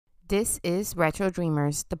This is Retro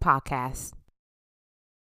Dreamers, the podcast.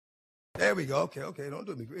 There we go. Okay. Don't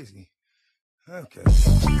do me crazy. Okay.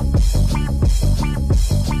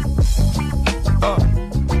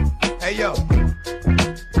 Hey, yo.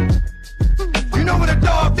 You know what a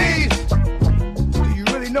dog needs? Do you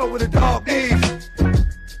really know what a dog needs?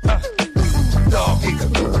 Dog needs a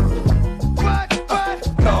What?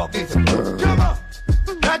 Dog needs a Come on.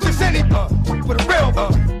 Not just any but a real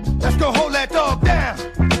Let's go hold that dog down.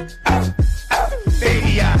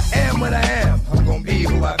 Baby, I am what I am. I'm gonna be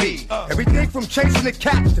who I be. Everything from chasing the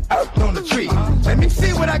cat to on the tree. Let me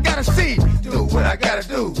see what I gotta see. Do what I gotta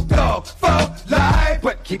do. Dog, fall, lie,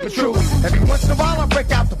 but keep it true. Every once in a while I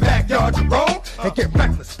break out the backyard to roam and get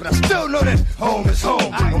reckless, but I still know that home is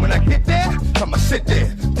home. And when I get there, I'ma sit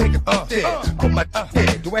there, take it up there, put my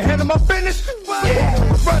there. Do I handle my business? Yeah.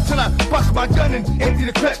 Run till I bust my gun and empty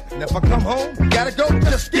the clip. And if I come home, you gotta go,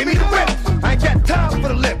 just give me the whip. I ain't got time for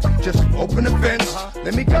the lip, just open the fence.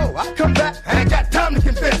 Let me go, I'll come back, I ain't got time to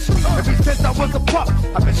convince. Ever since I was a pup,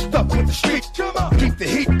 I've been stuck with the street. Keep the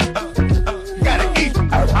heat, gotta eat.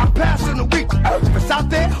 I'm passing the week, if it's out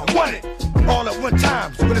there, I want it. All at one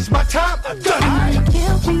time, so when it's my time, I've done it. You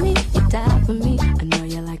kill for me, you die for me. I know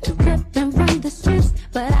you like to rip and run the streets,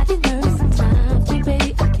 but I deserve some time for you,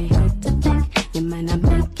 baby. I can't help to think you might not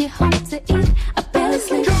make it home to eat. I barely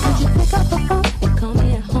sleep. Would you pick up a phone and call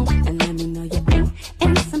me at home and let me know you ain't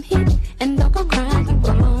in some heat? And don't go crying,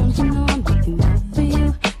 you're wrong. You know I'm looking out for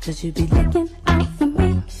you, 'cause you be looking out for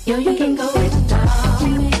me. Yo, you can go with the dog.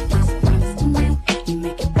 You make this promise to me. You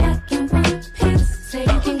make it back in one piece. Say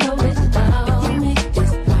you can go with the dog. You make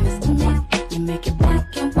this promise to me. You make it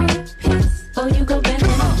back in one piece. Oh, you go bend the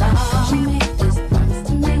law. You make this promise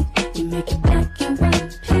to me. You make it back in one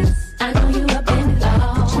piece. I know you up in it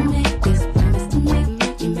all. You make this promise to me.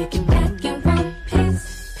 You make it back in one piece.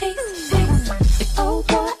 Piece. Oh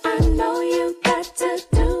boy, I know you got to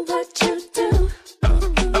do what you do.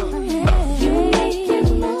 You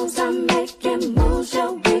making moves, I'm making moves,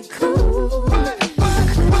 yo, we cool.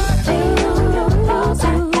 Stay on your toes, I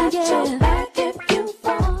got your back if you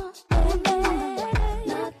fall.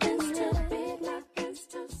 Nothing's too big, nothing's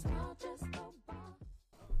too small, just go ball.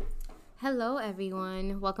 Hello,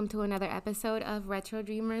 everyone. Welcome to another episode of Retro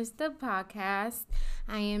Dreamers, the podcast.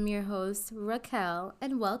 I am your host, Raquel,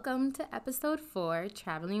 and welcome to episode 4,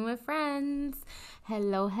 Traveling with Friends.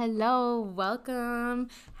 Hello. Welcome.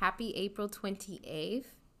 Happy April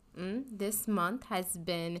 28th. This month has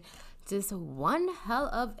been just one hell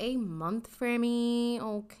of a month for me,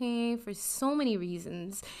 okay, for so many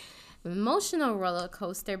reasons. Emotional roller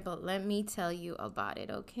coaster, but let me tell you about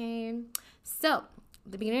it, okay? So,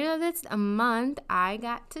 the beginning of this month, I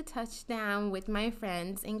got to touch down with my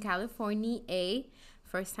friends in California.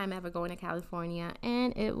 First time ever going to California,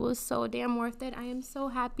 and it was so damn worth it. I am so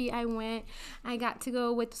happy I went. I got to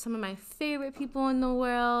go with some of my favorite people in the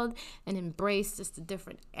world and embrace just a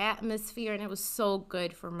different atmosphere, and it was so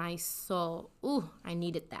good for my soul. Ooh, I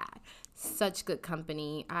needed that. Such good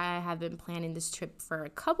company. I have been planning this trip for a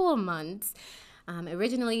couple of months.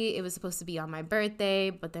 Originally, it was supposed to be on my birthday,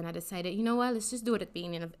 but then I decided, you know what, let's just do it at the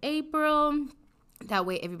beginning of April. That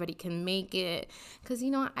way everybody can make it. Because,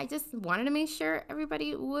 I just wanted to make sure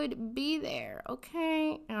everybody would be there,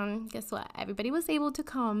 okay? Guess what? Everybody was able to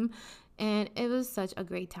come, and it was such a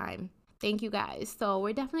great time. Thank you, guys. So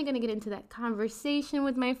we're definitely going to get into that conversation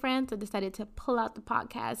with my friends. I decided to pull out the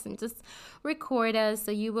podcast and just record us.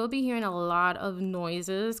 So you will be hearing a lot of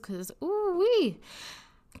noises because, ooh-wee.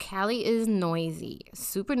 Cali is noisy,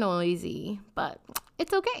 super noisy, but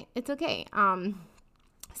it's okay.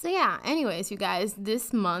 So yeah, anyways, you guys,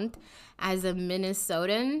 this month as a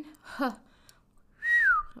Minnesotan,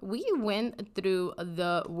 we went through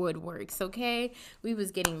the woodworks, okay? We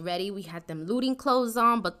was getting ready. We had them looting clothes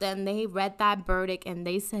on, but then they read that verdict and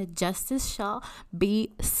they said justice shall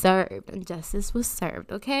be served. And justice was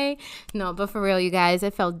served, okay? No, but for real, you guys,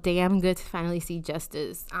 it felt damn good to finally see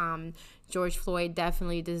justice. George Floyd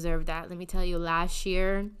definitely deserved that. Let me tell you, last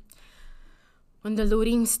year, when the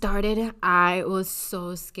looting started, I was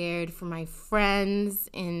so scared for my friends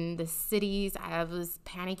in the cities. I was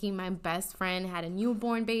panicking. My best friend had a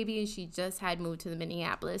newborn baby, and she just had moved to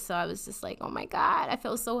Minneapolis. So I was just like, oh, my God, I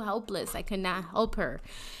felt so helpless. I could not help her.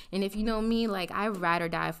 And if you know me, like, I ride or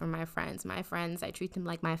die for my friends. My friends, I treat them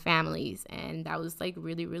like my families. And that was, like,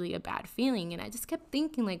 really, really a bad feeling. And I just kept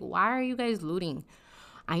thinking, like, why are you guys looting?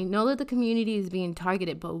 I know that the community is being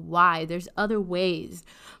targeted, but why? There's other ways.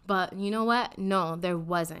 But you know what? No, there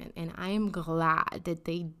wasn't. And I am glad that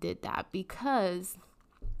they did that, because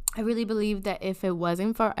I really believe that if it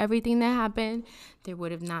wasn't for everything that happened, there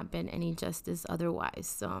would have not been any justice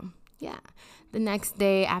otherwise. So yeah, the next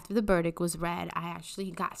day after the verdict was read, I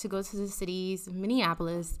actually got to go to the cities,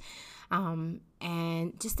 Minneapolis, and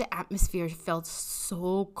just the atmosphere felt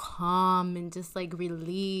so calm and just like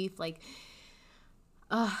relief, like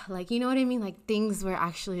you know what I mean? Like things were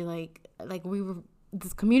actually like we were,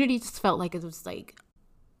 this community just felt like it was like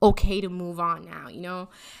okay to move on now, you know?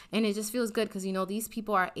 And it just feels good because, you know, these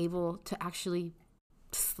people are able to actually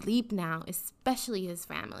sleep now, especially his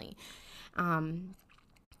family. It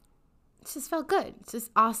just felt good. It's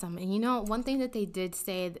just awesome. And, you know, one thing that they did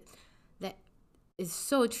say that is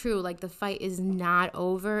so true, like the fight is not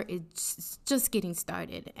over. It's just getting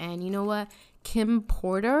started. And you know what? Kim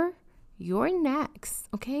Porter, you're next,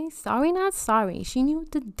 okay? Sorry, not sorry. She knew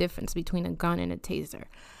the difference between a gun and a taser.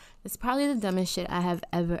 It's probably the dumbest shit I have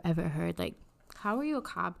ever heard. Like, how are you a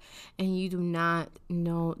cop and you do not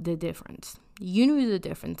know the difference? You knew the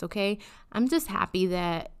difference, okay? I'm just happy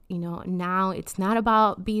that, you know, now it's not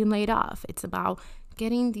about being laid off. It's about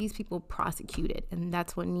getting these people prosecuted, and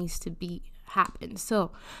that's what needs to be happen.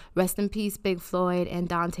 So rest in peace, Big Floyd and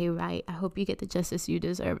Dante Wright. I hope you get the justice you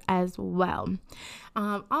deserve as well.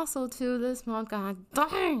 Also, too, this month, god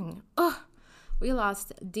dang, we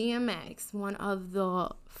lost DMX, one of the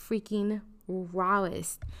freaking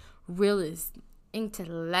rawest, realest,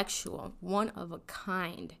 intellectual, one of a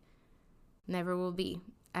kind. Never will be,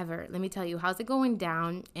 ever. Let me tell you, how's it going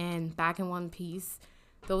down? And Back in One Piece,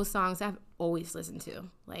 those songs I've always listened to.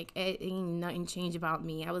 Like, it ain't nothing changed about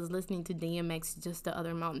me. I was listening to DMX just the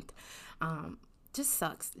other month. Just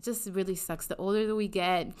sucks. It just really sucks. The older that we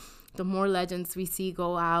get, the more legends we see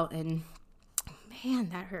go out, and man,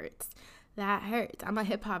 that hurts. That hurts. I'm a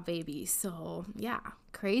hip-hop baby, so yeah,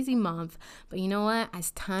 crazy month. But you know what?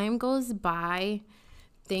 As time goes by,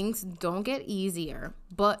 things don't get easier,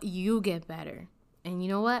 but you get better. And you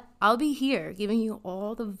know what? I'll be here giving you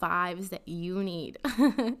all the vibes that you need.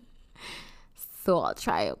 So I'll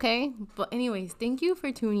try, okay? But anyways, thank you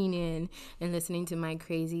for tuning in and listening to my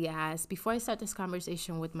crazy ass. Before I start this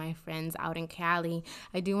conversation with my friends out in Cali,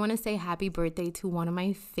 I do want to say happy birthday to one of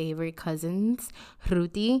my favorite cousins,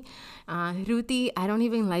 Ruti. Ruti, I don't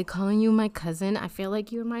even like calling you my cousin. I feel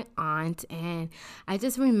like you're my aunt. And I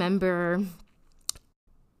just remember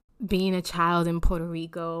being a child in Puerto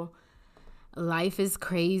Rico. Life is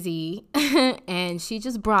crazy. And she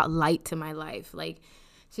just brought light to my life. Like,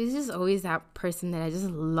 she's just always that person that I just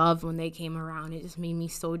loved when they came around. It just made me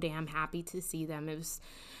so damn happy to see them. It was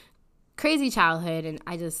crazy childhood, and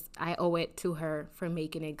I owe it to her for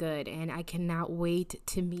making it good. And I cannot wait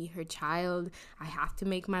to meet her child. I have to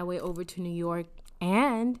make my way over to New York,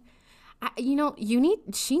 and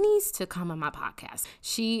she needs to come on my podcast.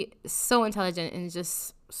 She is so intelligent and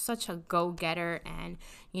just such a go-getter, and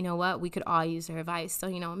you know what, we could all use her advice. So,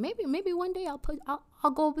 you know, maybe one day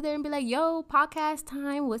I'll go over there and be like, yo, podcast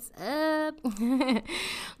time, what's up?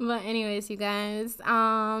 But anyways, you guys,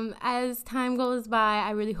 as time goes by,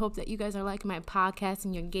 I really hope that you guys are liking my podcast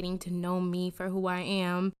and you're getting to know me for who I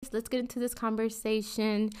am. Let's get into this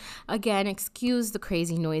conversation. Again, excuse the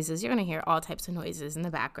crazy noises. You're gonna hear all types of noises in the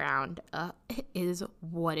background. It is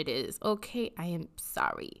what it is, okay? I am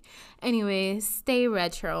sorry. Anyways, stay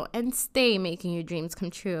retro and stay making your dreams come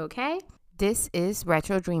true, okay? This is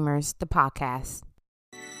Retro Dreamers, the podcast.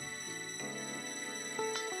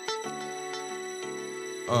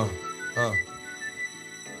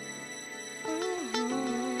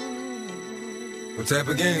 What type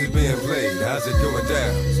of games being played? How's it going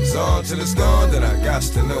down? It's on till it's gone, then I got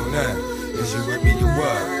to know now. Is you with me, you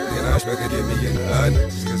what? Then I expect to give me an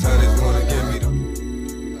honest, cause honey's wanna give me the...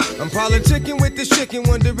 I'm politicking with this chicken,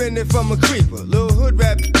 wondering if I'm a creeper. Little hood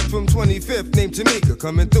rap from 25th named Tamika,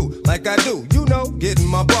 coming through like I do, you know, getting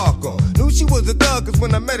my bark on. Knew she was a thug, cause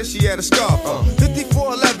when I met her, she had a scarf on.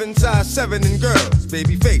 54'11", size 7 in girls.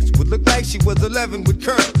 Baby face would look like she was 11 with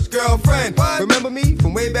curls. Girlfriend, what? Remember me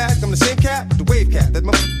from way back? I'm the same cat, the wave cat that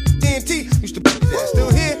my TNT used to be there.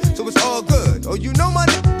 Still here, so it's all good. Oh, you know my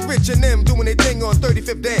nigga, Rich and them doing their thing on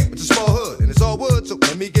 35th Dam. It's a small hood, and it's all wood, so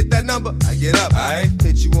let me get that number. I get up, I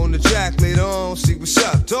hit you on the track later on, see what's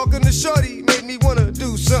up. Talking to shorty made me wanna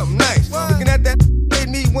do something nice. What? Looking at that made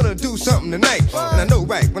me wanna do something tonight. What? And I know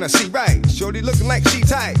right when I see right. Shorty looking like she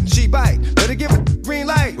tight, she bite. Better give it green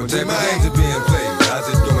light. What type of games are being played? How's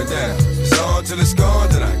it going down? It's on till it's gone,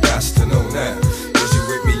 then I got to know now. Is you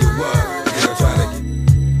with me, you what? I'm trying to get,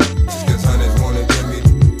 cause honey's wanna give me.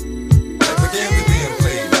 Type of games are being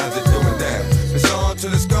played, how's it going down? It's on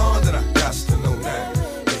till it's gone, then I got to know now.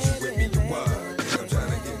 Is you with me, you what? I'm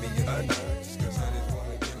trying to give me a nudge, cause honey's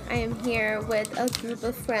wanna give me. I am here with a group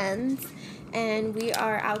of friends, and we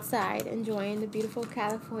are outside enjoying the beautiful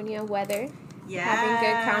California weather. having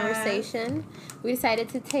good conversation. We decided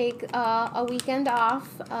to take a weekend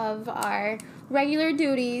off of our regular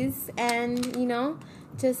duties and, you know,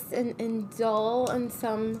 just indulge in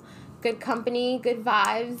some good company, good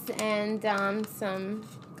vibes, and some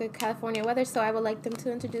good California weather. So I would like them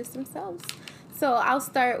to introduce themselves. So I'll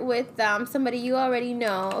start with somebody you already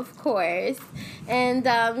know, of course. And,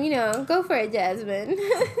 you know, go for it, Jasmine.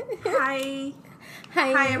 Hi.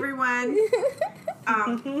 Hi, everyone.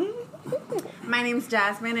 My name's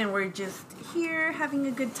Jasmine, and we're just here having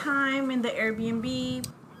a good time in the Airbnb.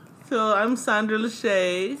 So I'm Sandra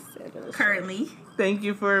Lachey. Currently. Thank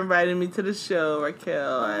you for inviting me to the show,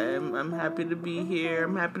 Raquel. I'm happy to be here.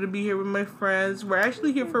 I'm happy to be here with my friends. We're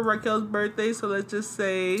actually here for Raquel's birthday, so let's just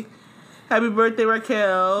say happy birthday,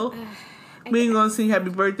 Raquel. We ain't gonna sing happy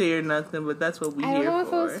birthday or nothing, but that's what we here for. I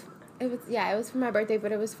don't know if it was for my birthday,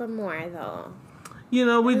 but it was for more though. You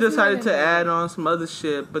know, we decided to add on some other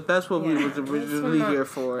shit, but that's what we was originally here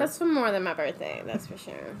for. That's for more than my birthday, that's for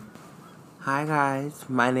sure. Hi guys,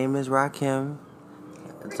 my name is Rakim.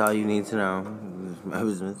 That's all you need to know. It's my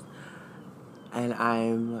business. And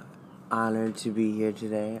I'm honored to be here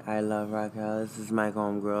today. I love Raquel. This is my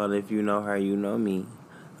homegirl. If you know her, you know me.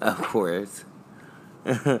 Of course.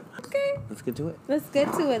 Okay. Let's get to it. Let's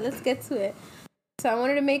get to it. So I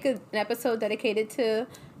wanted to make an episode dedicated to,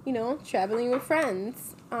 you know, traveling with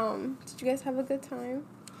friends. Did you guys have a good time?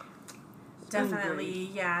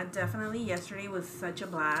 Definitely. Yesterday was such a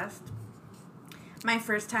blast. My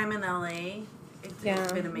first time in LA. It's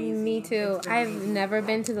been amazing. Me too. I've never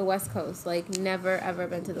been to the West Coast. Like, never, ever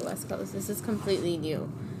been to the West Coast. This is completely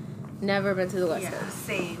new. Never been to the West Coast.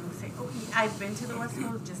 Same. Okay, I've been to the West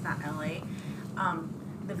Coast, just not LA.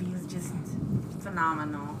 The view is just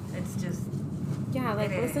phenomenal. It's just... Yeah, like,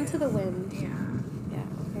 listen to the wind. Yeah,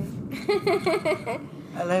 okay.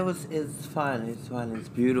 LA it's fun. It's fun. It's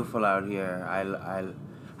beautiful out here. I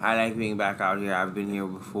like being back out here. I've been here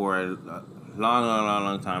before a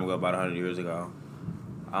long time ago, about 100 years ago.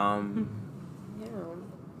 Yeah.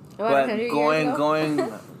 But going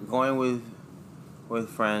with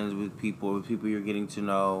friends, with people you're getting to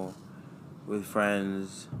know, with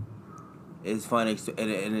friends, it's fun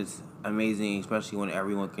and it's amazing, especially when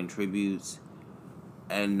everyone contributes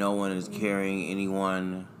and no one is carrying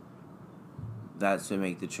anyone. That's to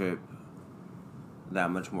make the trip that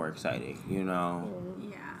much more exciting, you know?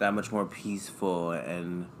 Yeah. That much more peaceful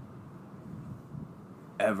and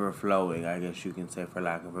ever-flowing, I guess you can say, for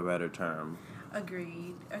lack of a better term.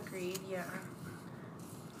 Agreed, yeah.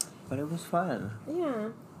 But it was fun. Yeah,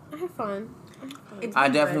 I had fun. I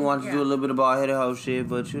definitely wanted to do a little bit of bald-headed hoe shit,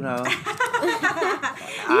 but, you know.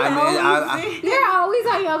 You're always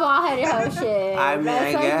on your bald-headed hoe shit. I mean,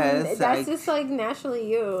 I guess. That's just, like, naturally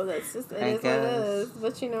you. That's just, it is what it is.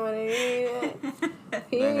 But you know what I mean?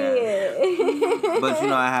 Period. But, you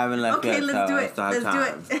know, I haven't left yet, let's do it. Let's do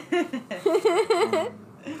it.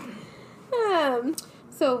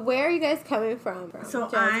 So where are you guys coming from? So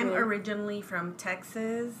I'm originally from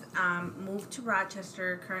Texas, moved to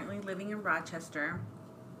Rochester, currently living in Rochester.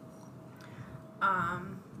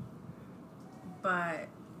 But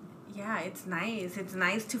yeah, it's nice. It's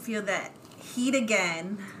nice to feel that heat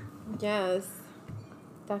again. Yes.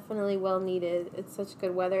 Definitely well needed. It's such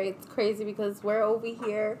good weather. It's crazy because we're over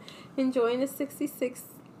here enjoying the 66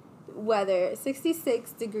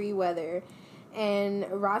 degree weather. And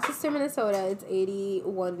Rochester, Minnesota, it's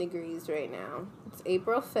 81 degrees right now. It's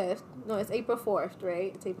April 5th. No, it's April 4th,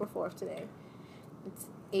 right? It's April 4th today. It's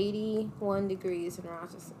 81 degrees in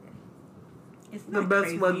Rochester. Isn't the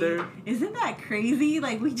best weather. Isn't that crazy?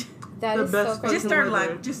 Like, we that is so crazy.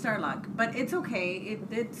 Just our luck. But it's okay.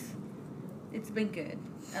 It's been good.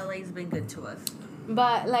 LA's been good to us.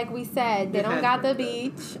 But like we said, they don't got the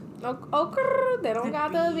beach. They don't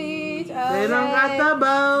got the beach. They don't got the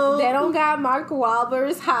boat. They don't got Mark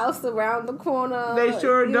Wahlberg's house around the corner. They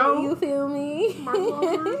sure don't. You feel me? Mark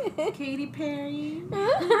Wahlberg, Katy Perry.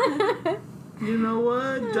 You know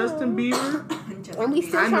what? Justin Bieber. And we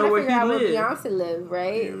still trying to figure out where Beyonce live,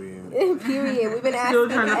 right? Period. We've been asking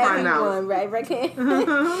trying to find everyone, right?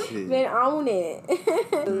 Been on it.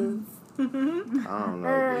 I don't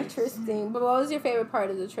know. Interesting. But what was your favorite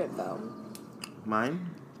part of the trip, though? Mine?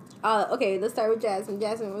 Okay, let's start with Jasmine.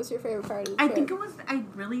 Jasmine, what's your favorite part of the trip? I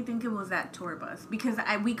really think it was that tour bus because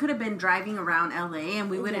we could have been driving around LA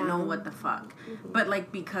and we wouldn't know what the fuck. Mm-hmm. But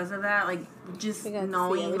like because of that, like just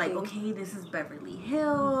knowing like, okay, this is Beverly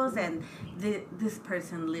Hills and this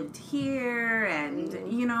person lived here and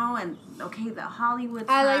you know, and okay, the Hollywood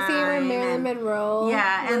I like seeing where Marilyn Monroe.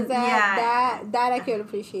 Yeah, and that I could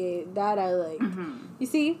appreciate. That I like. Mm-hmm. You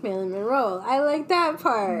see, Marilyn Monroe. I like that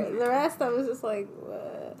part. The rest of it was just like,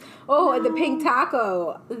 what? Oh, the pink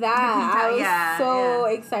taco. That I was yeah, so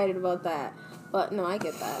excited about that. But no, I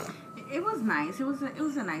get that. It was nice. It was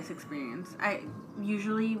a nice experience. I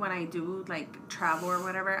usually when I do like travel or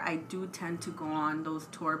whatever, I do tend to go on those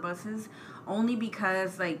tour buses only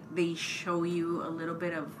because like they show you a little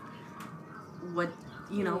bit of what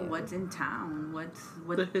what's in town, what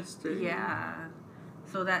the history. Yeah.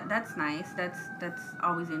 So that's nice. That's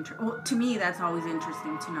always interesting. Well, to me, that's always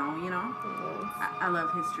interesting to know. You know, I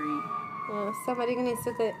love history. Yeah, somebody needs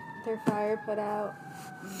to get their fire put out.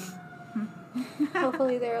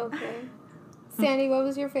 Hopefully they're okay. Sandy, what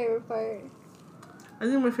was your favorite part? I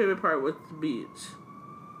think my favorite part was the beach.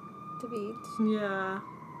 The beach. Yeah.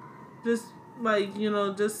 Just, like,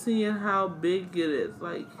 just seeing how big it is.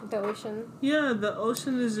 Like, the ocean. Yeah, the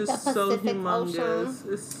ocean is just so humongous.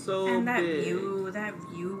 Ocean. It's so and that big. that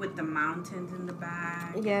view with the mountains in the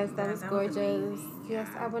back. Yes, that was gorgeous. Yes,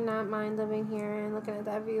 I would not mind living here and looking at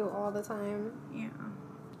that view all the time. Yeah.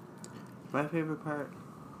 My favorite part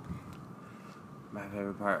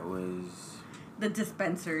was the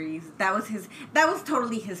dispensaries. That was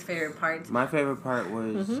totally his favorite part. My favorite part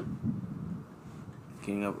was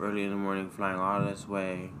getting up early in the morning, flying all this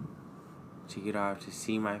way to get off to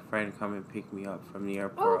see my friend come and pick me up from the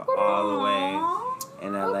airport all the way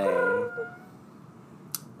in LA.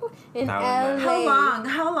 In LA.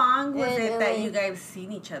 How long was it that you guys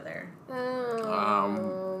seen each other?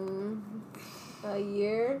 A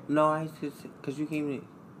year. No, because you came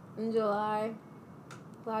in July.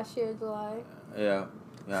 Last year, July. Yeah.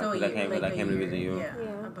 Yeah, so because I came to visit you.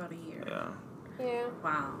 Yeah, about a year. Yeah.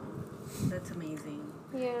 Wow. That's amazing.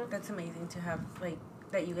 Yeah. That's amazing to have, like,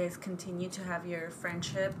 that you guys continue to have your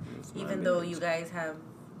friendship, even though you guys have,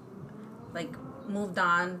 like, moved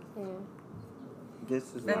on. Yeah.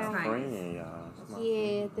 This is That's my nice. friend, y'all.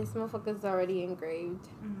 Yeah, this motherfucker's already engraved.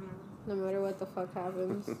 Mm-hmm. No matter what the fuck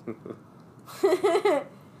happens.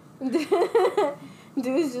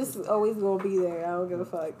 Dude's just always gonna be there. I don't give a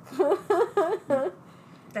fuck.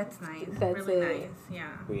 That's nice. That's really it. nice.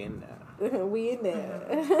 Yeah. We in there. We in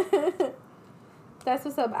there. That's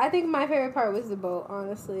what's up. I think my favorite part was the boat,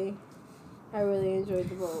 honestly. I really enjoyed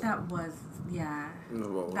the boat. That was, yeah.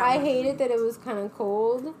 I hated that it was kind of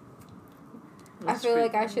cold. I feel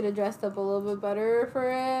like I should have dressed up a little bit better for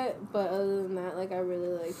it, but other than that, like, I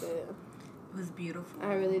really liked it. It was beautiful.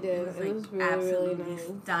 I really did. It was really, absolutely really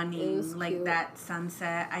nice. Stunning. It was like cute. that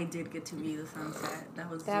sunset. I did get to view the sunset.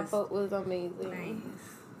 That boat was amazing.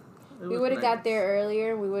 Nice. We would have got there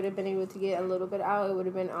earlier. We would have been able to get a little bit out. It would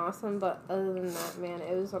have been awesome. But other than that, man,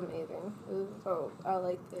 it was amazing. It was dope. I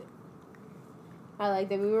liked it.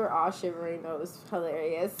 We were all shivering. That was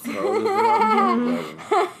hilarious.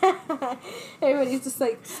 Everybody's just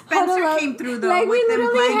like, Spencer came through though like, with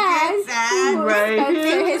them blankets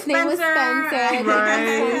Spencer. His name was Spencer.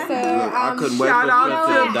 Right. I couldn't wait Shout for out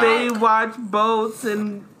Spencer to die. Baywatch Boats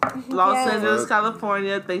in Los Yes. Angeles,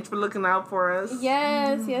 California. Thanks for looking out for us.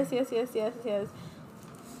 Yes.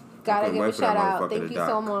 Gotta couldn't give a wait for that shout out. motherfucker Thank to you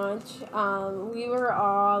so much. We were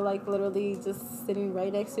all like literally just sitting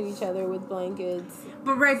right next to each other with blankets.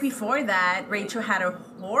 But right before that, Rachel had a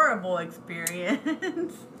horrible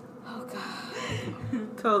experience. Oh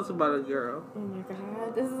God. Tell us about it, girl. Oh my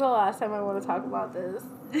God. This is the last time I want to talk about this.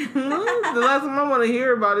 The last time I want to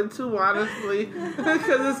hear about it too, honestly,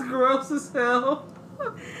 because it's gross as hell.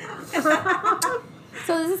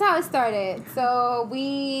 So this is how it started. So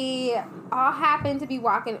we all happened to be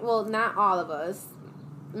walking. Well, not all of us.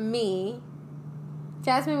 Me.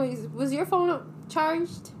 Jasmine, was your phone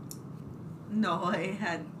charged? No, I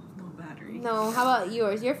had no battery. No. How about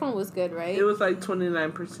yours? Your phone was good, right? It was like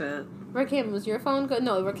 29%. Rakim, was your phone good?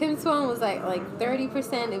 No, Rakim's phone was like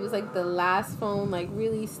 30%. It was like the last phone, like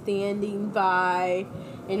really standing by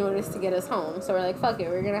in order to get us home. So we're like, fuck it,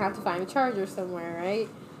 we're gonna have to find a charger somewhere, right?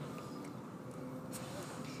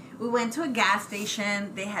 We went to a gas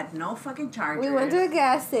station. They had no fucking chargers. We went to a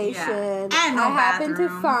gas station. Yeah. And no I happened to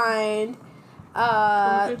bathroom.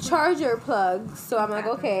 find charger plugs. So I'm like,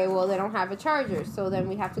 okay, well, they don't have a charger. So then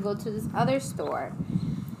we have to go to this other store.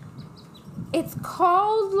 It's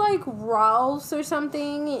called like Ralph's or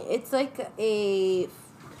something. It's like a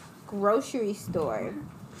grocery store.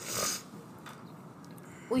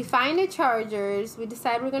 We find the chargers. We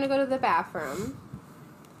decide we're going to go to the bathroom.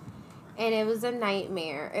 And it was a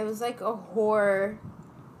nightmare. It was like a horror.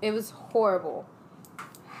 It was horrible.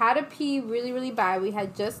 Had to pee really, really bad. We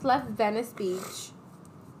had just left Venice Beach.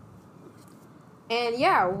 And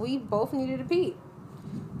yeah, we both needed to pee.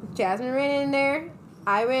 Jasmine ran in there.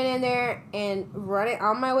 I ran in there and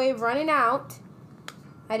on my way running out,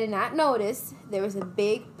 I did not notice there was a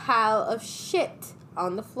big pile of shit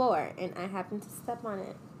on the floor. And I happened to step on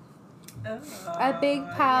it. A big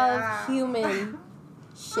pile of human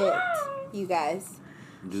shit, you guys.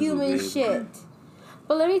 Human shit.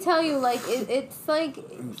 But let me tell you, like, it's like...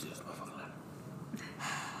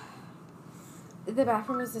 The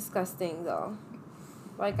bathroom was disgusting, though.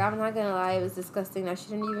 Like, I'm not gonna lie, it was disgusting. I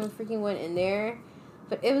shouldn't even freaking went in there.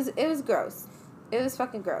 But it was gross. It was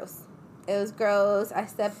fucking gross. It was gross. I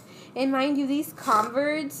stepped... And mind you, these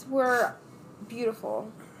Converse were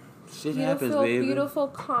beautiful. Shit happens, baby. Beautiful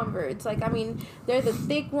Converse. Like, I mean, they're the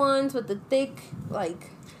thick ones with the thick,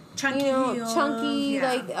 like... Chunky heels. Chunky,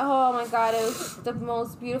 like, oh my god, it was the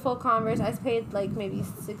most beautiful Converse. I paid, like, maybe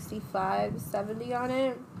 $65, $70 on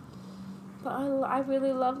it. But I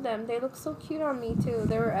really love them. They look so cute on me, too.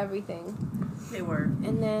 They were everything. They were.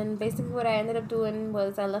 And then, basically, what I ended up doing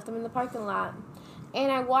was I left them in the parking lot.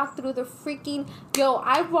 And I walked through the freaking...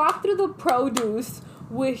 I walked through the produce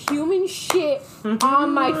with human shit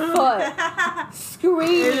on my foot.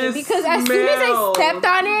 Screaming. Because as soon as I stepped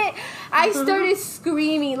on it, I started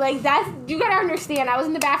screaming. Like, that's... You gotta understand. I was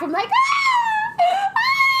in the bathroom like...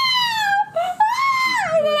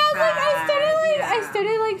 And then I started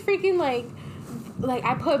freaking like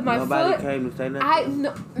I put my Nobody foot. came to say nothing. I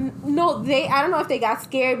don't know if they got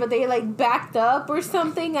scared, but they like backed up or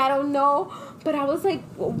something. I don't know. But I was like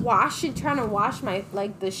trying to wash my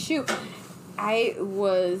the shoe. I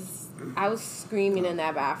was screaming in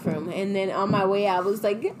that bathroom, and then on my way I was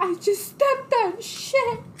like, I just stepped on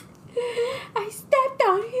shit. I stepped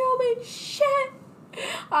on human shit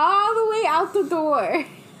all the way out the door.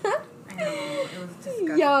 I know, it was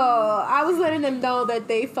disgusting. Yo, I was letting them know that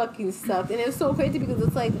they fucking sucked. And it was so crazy because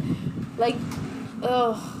it's like,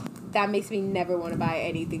 ugh, that makes me never want to buy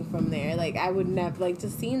anything from there. Like, I would never,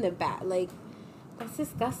 just seeing the back, that's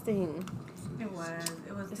disgusting. It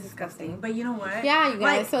was disgusting. But you know what? Yeah, you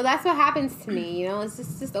guys, so that's what happens to me, it's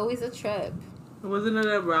just always a trip. Wasn't it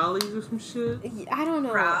at Rowley's or some shit? I don't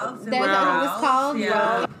know. Ralph's? That's what it was called?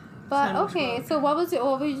 Yeah. But, okay, so what would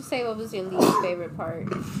you say was your least favorite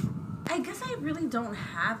part? I guess I really don't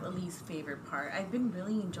have a least favorite part. I've been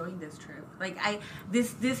really enjoying this trip.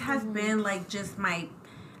 This has been just my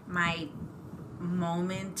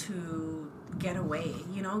moment to get away.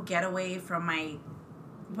 Get away from my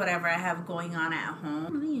whatever I have going on at home.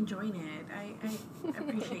 I'm really enjoying it. I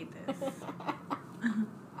appreciate this.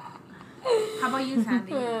 How about you,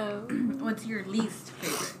 Sandy? What's your least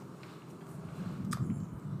favorite?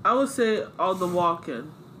 I would say all the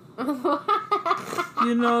walking. We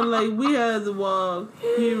had to walk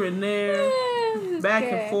here and there, back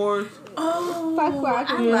and forth. Oh,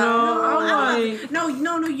 No.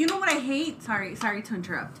 You know what I hate? Sorry to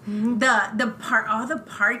interrupt. Mm-hmm. All the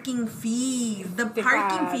parking fees. That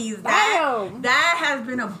has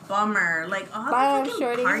been a bummer. All the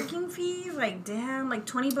fucking parking fees. Damn,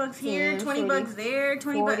 $20 here, $20 there,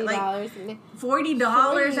 $20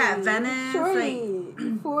 $40 at Venice.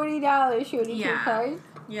 $40, shorty. Yeah.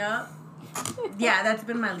 Yep. Yeah, that's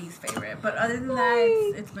been my least favorite. But other than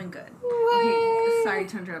that, it's been good. Okay, sorry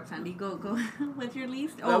to interrupt, Sandy. Go. What's your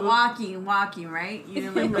least? Walking, right? You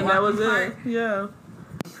didn't like the that was part? it. Yeah.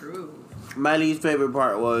 True. My least favorite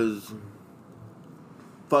part was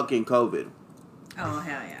fucking COVID. Oh,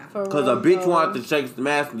 hell yeah. Because a bitch wanted to shake the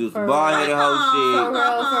mask and do some bald-headed whole shit.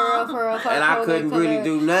 For real. And I couldn't really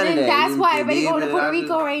do none of that. And that's why everybody going to Puerto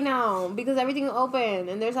Rico right now. Because everything open.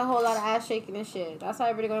 And there's a whole lot of ass shaking and shit. That's why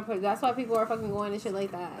everybody going to Puerto Rico. That's why people are fucking going and shit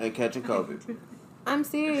like that. And catching COVID. I'm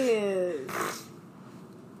serious.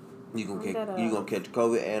 You gonna catch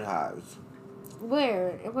COVID and hives.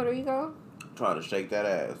 Where? In Puerto Rico? Trying to shake that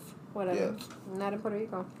ass. Whatever. Yes. Not in Puerto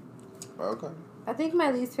Rico. Okay. I think my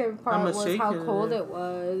least favorite part was how cold it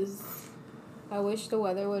was. I wish the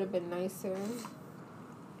weather would have been nicer.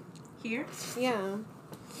 Here? Yeah.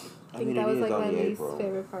 I think that was my least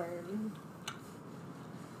favorite part.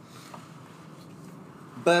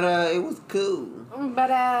 But it was cool. But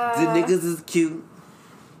the niggas is cute.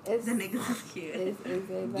 The niggas is cute.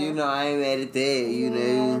 I ain't mad at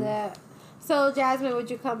that, So, Jasmine, would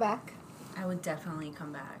you come back? I would definitely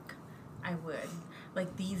come back. I would.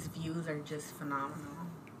 These views are just phenomenal.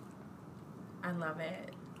 I love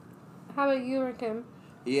it. How about you, Rakim?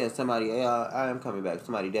 Yeah, I am coming back.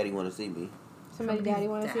 Somebody daddy want to see me. Somebody daddy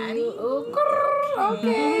want to see you? Oh,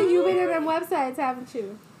 okay. You've been in them websites, haven't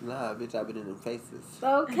you? Nah, bitch, I've been in them faces.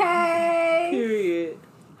 Okay. Period.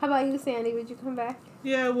 How about you, Sandy? Would you come back?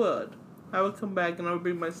 Yeah, I would. I would come back and I would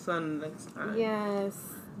bring my son next time. Yes.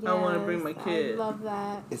 I want to bring my kid. I love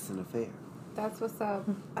that. It's an affair. That's what's up.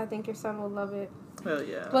 I think your son will love it. Hell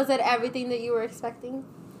yeah. Was it everything that you were expecting?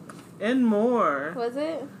 And more. Was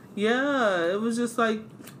it? Yeah, it was just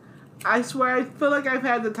I swear, I feel like I've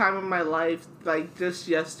had the time of my life. Like, just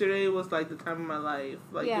yesterday was, like, the time of my life.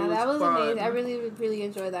 Like, yeah, it was that was fun. amazing. I really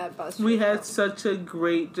enjoyed that bus trip. We had such a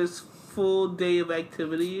great, just full day of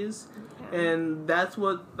activities. Yeah. And that's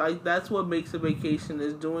what makes a vacation,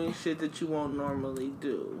 is doing shit that you won't normally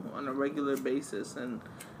do on a regular basis. And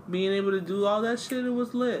being able to do all that shit, it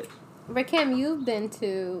was lit. Rakim, you've been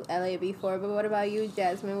to LA before, but what about you,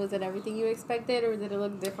 Jasmine? Was it everything you expected, or did it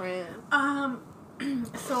look different?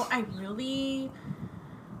 So I really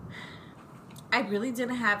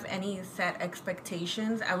didn't have any set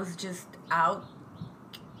expectations. I was just out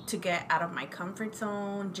to get out of my comfort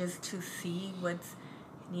zone, just to see what's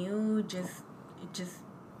new, just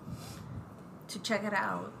to check it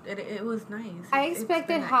out. It was nice. I It's expected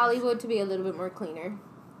been nice. Hollywood to be a little bit more cleaner.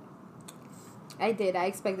 I did. I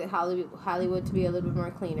expected Hollywood to be a little bit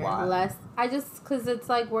more cleaner. Why? Because it's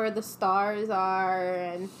like where the stars are,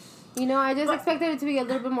 and I just expected it to be a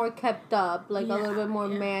little bit more kept up, like a little bit more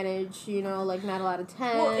managed. Like not a lot of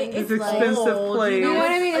tents. Well, It's like, expensive old, place. you know what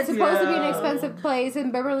I mean? It's supposed to be an Yeah. expensive place in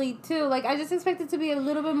Beverly too. Like I just expected to be a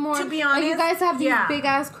little bit more. To be like you honest, guys have these yeah. big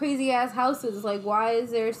ass, crazy ass houses. Like why is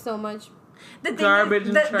there so much The thing Garbage is,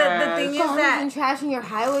 and the trash. thing is garbage that and trash, and your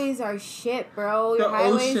highways are shit, bro. Your The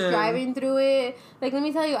highways, ocean. driving through it. Like, let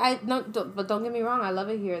me tell you, but don't get me wrong, I love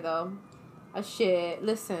it here though. Shit,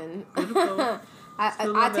 listen, Beautiful. I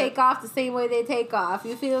love take it. off the same way they take off.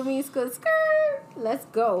 You feel me? Skirt, let's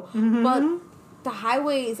go. Mm-hmm. But the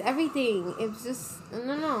highways, everything, it's just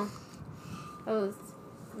no. It was,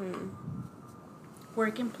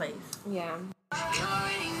 working place. yeah. I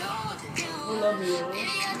love you.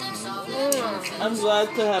 I'm glad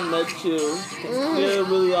to have met you. You're a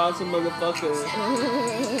really awesome motherfucker.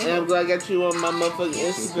 And I'm glad I got you on my motherfucking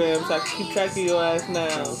Instagram so I can keep track of your ass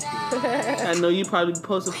now. I know you probably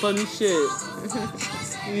posting funny shit.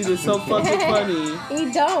 You just so fucking funny.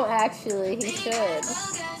 He don't actually. He should.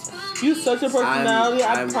 You such a personality,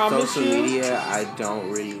 I I'm promise social you. media, I don't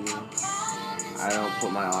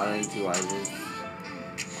put my all into.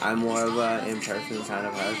 I'm more of an in-person kind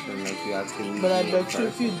of person. Like, you have to meet But I me in bet you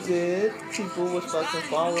if you person. did, people would fucking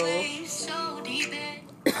follow. I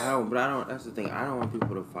don't, that's the thing. I don't want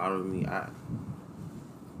people to follow me.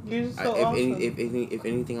 You're just so if awesome. if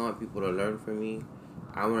anything, I want people to learn from me.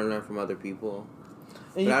 I want to learn from other people.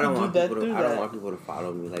 And But you I don't can want do that people to. through I don't that. want people to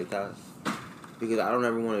follow me like that, because I don't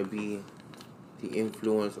ever want to be the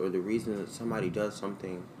influence or the reason that somebody does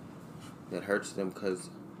something that hurts them. Because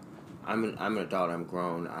I'm an adult. I'm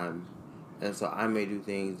grown. And so I may do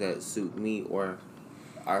things that suit me or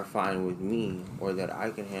are fine with me or that I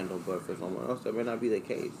can handle. But for someone else, that may not be the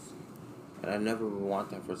case. And I never would want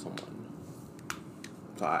that for someone.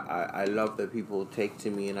 So I love that people take to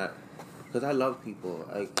me, because I love people.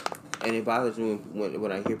 And it bothers me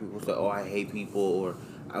when I hear people say, "Oh, I hate people," or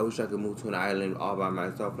 "I wish I could move to an island all by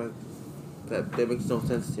myself." Like that makes no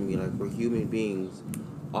sense to me. Like, we're human beings,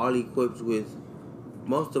 all equipped with,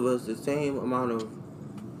 most of us, the same amount of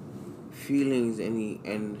feelings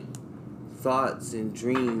and thoughts and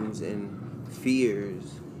dreams and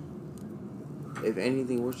fears. If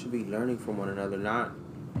anything, we should be learning from one another, not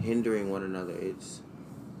hindering one another. It's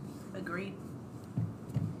Agreed.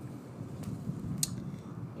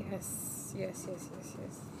 Yes.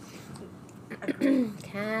 Agreed.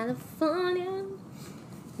 California.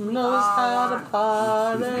 Knows how to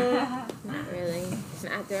party. Not really.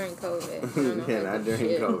 Not during COVID. I don't know yeah, how not to do during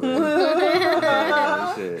shit.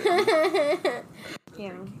 COVID. Shit.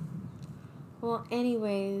 Yeah. Well,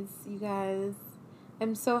 anyways, you guys,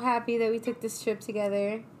 I'm so happy that we took this trip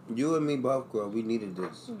together. You and me both, girl. We needed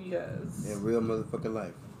this Yes. in real motherfucking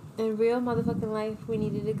life. In real motherfucking life, we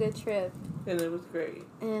needed a good trip. And it was great.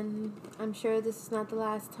 And I'm sure this is not the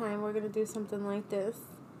last time we're going to do something like this.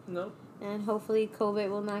 Nope. And hopefully COVID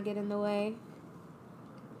will not get in the way.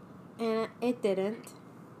 And it didn't.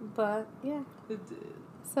 But, yeah. It did.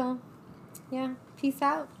 So, yeah. Peace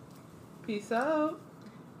out. Peace out.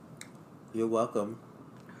 You're welcome.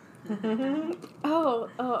 Oh,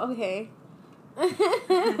 okay.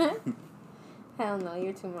 Hell no,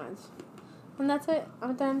 you're too much. And that's it.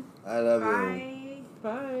 I'm done. I love you.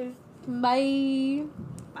 Bye. Bye. Bye.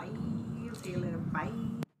 Bye. See you later. Bye.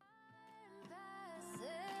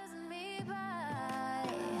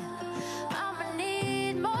 I'ma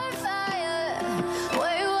need more fire,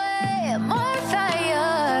 way more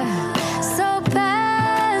fire. So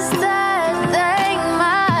pass that thing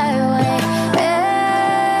my way.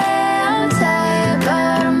 Yeah, I'm tired,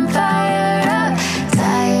 but I'm fired up.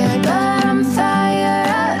 Tired, but I'm fired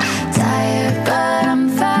up. Tired, but I'm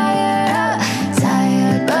fired up.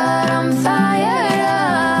 Tired, but I'm fired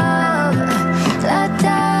up. La da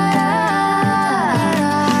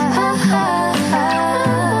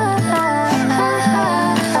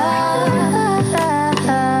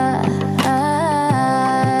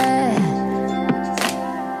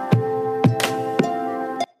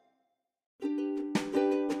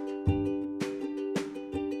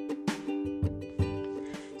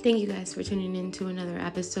Thank you guys for tuning in to another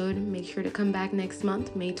episode. Make sure to come back next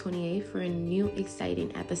month, May 28th, for a new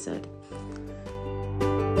exciting episode.